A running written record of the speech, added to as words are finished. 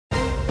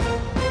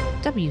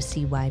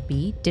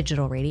WCYB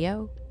Digital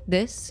Radio.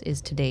 This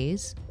is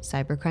today's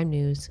Cybercrime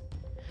News.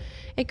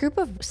 A group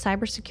of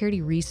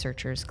cybersecurity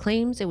researchers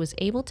claims it was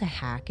able to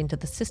hack into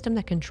the system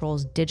that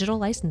controls digital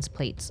license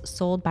plates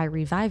sold by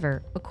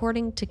Reviver,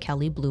 according to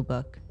Kelley Blue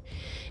Book.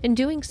 In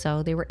doing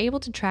so, they were able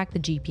to track the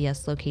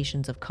GPS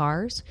locations of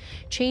cars,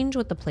 change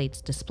what the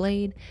plates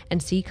displayed,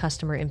 and see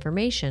customer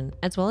information,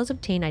 as well as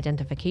obtain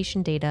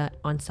identification data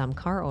on some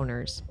car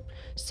owners.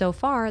 So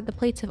far, the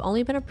plates have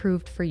only been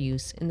approved for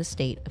use in the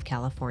state of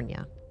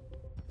California.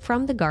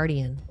 From The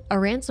Guardian, a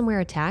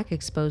ransomware attack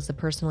exposed the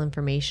personal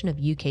information of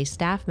UK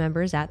staff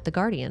members at The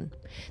Guardian.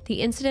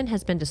 The incident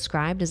has been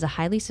described as a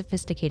highly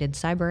sophisticated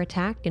cyber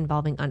attack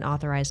involving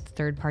unauthorized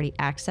third-party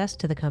access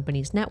to the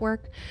company's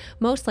network,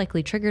 most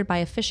likely triggered by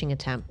a phishing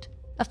attempt.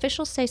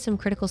 Officials say some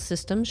critical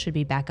systems should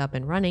be back up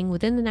and running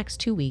within the next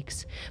 2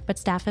 weeks, but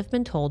staff have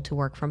been told to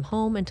work from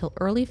home until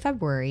early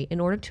February in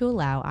order to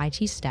allow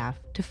IT staff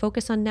to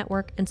focus on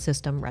network and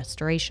system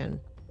restoration.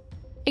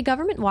 A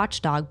government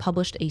watchdog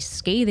published a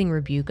scathing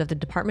rebuke of the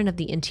Department of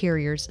the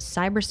Interior's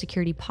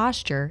cybersecurity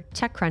posture,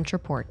 TechCrunch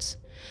reports.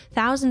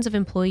 Thousands of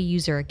employee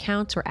user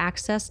accounts were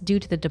accessed due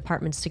to the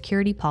department's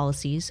security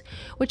policies,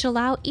 which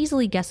allow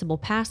easily guessable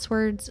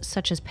passwords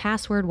such as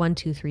password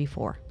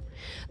 1234.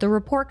 The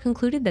report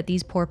concluded that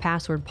these poor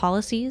password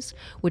policies,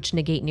 which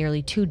negate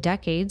nearly 2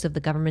 decades of the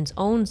government's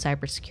own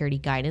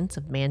cybersecurity guidance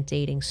of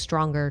mandating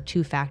stronger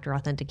two-factor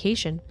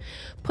authentication,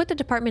 put the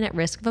department at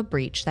risk of a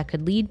breach that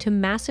could lead to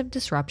massive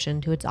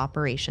disruption to its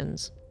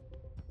operations.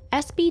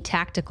 SB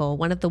Tactical,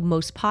 one of the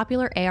most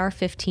popular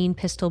AR-15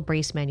 pistol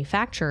brace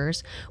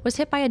manufacturers, was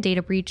hit by a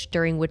data breach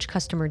during which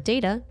customer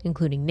data,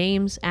 including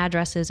names,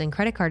 addresses, and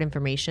credit card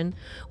information,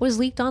 was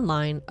leaked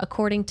online,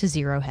 according to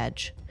Zero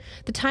Hedge.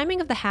 The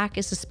timing of the hack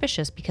is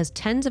suspicious because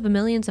tens of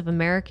millions of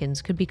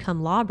Americans could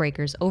become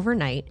lawbreakers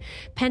overnight,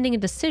 pending a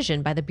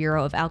decision by the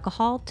Bureau of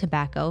Alcohol,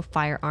 Tobacco,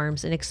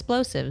 Firearms, and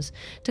Explosives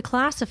to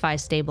classify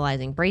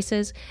stabilizing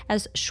braces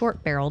as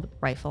short-barreled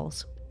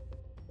rifles.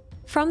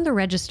 From the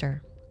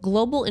Register,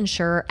 global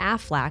insurer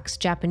Aflac's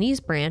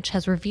Japanese branch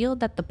has revealed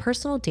that the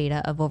personal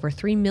data of over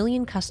 3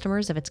 million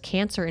customers of its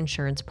cancer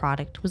insurance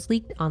product was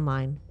leaked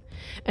online.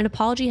 An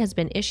apology has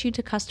been issued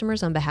to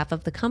customers on behalf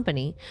of the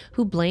company,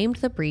 who blamed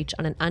the breach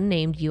on an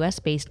unnamed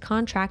US-based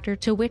contractor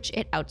to which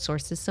it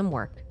outsources some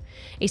work.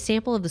 A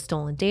sample of the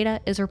stolen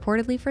data is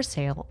reportedly for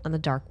sale on the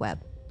dark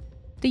web.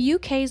 The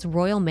UK's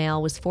Royal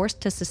Mail was forced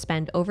to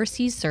suspend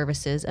overseas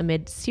services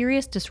amid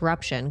serious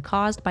disruption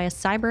caused by a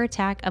cyber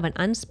attack of an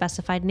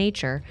unspecified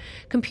nature,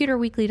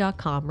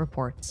 ComputerWeekly.com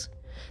reports.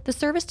 The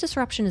service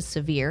disruption is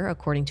severe,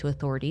 according to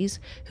authorities,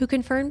 who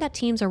confirmed that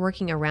teams are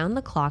working around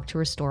the clock to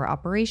restore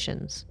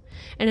operations.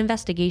 An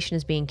investigation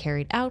is being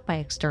carried out by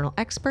external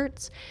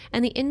experts,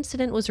 and the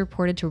incident was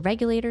reported to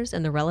regulators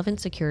and the relevant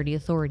security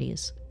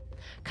authorities.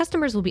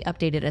 Customers will be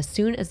updated as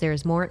soon as there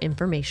is more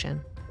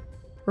information.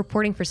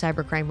 Reporting for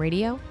Cybercrime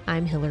Radio,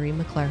 I'm Hillary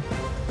McClure.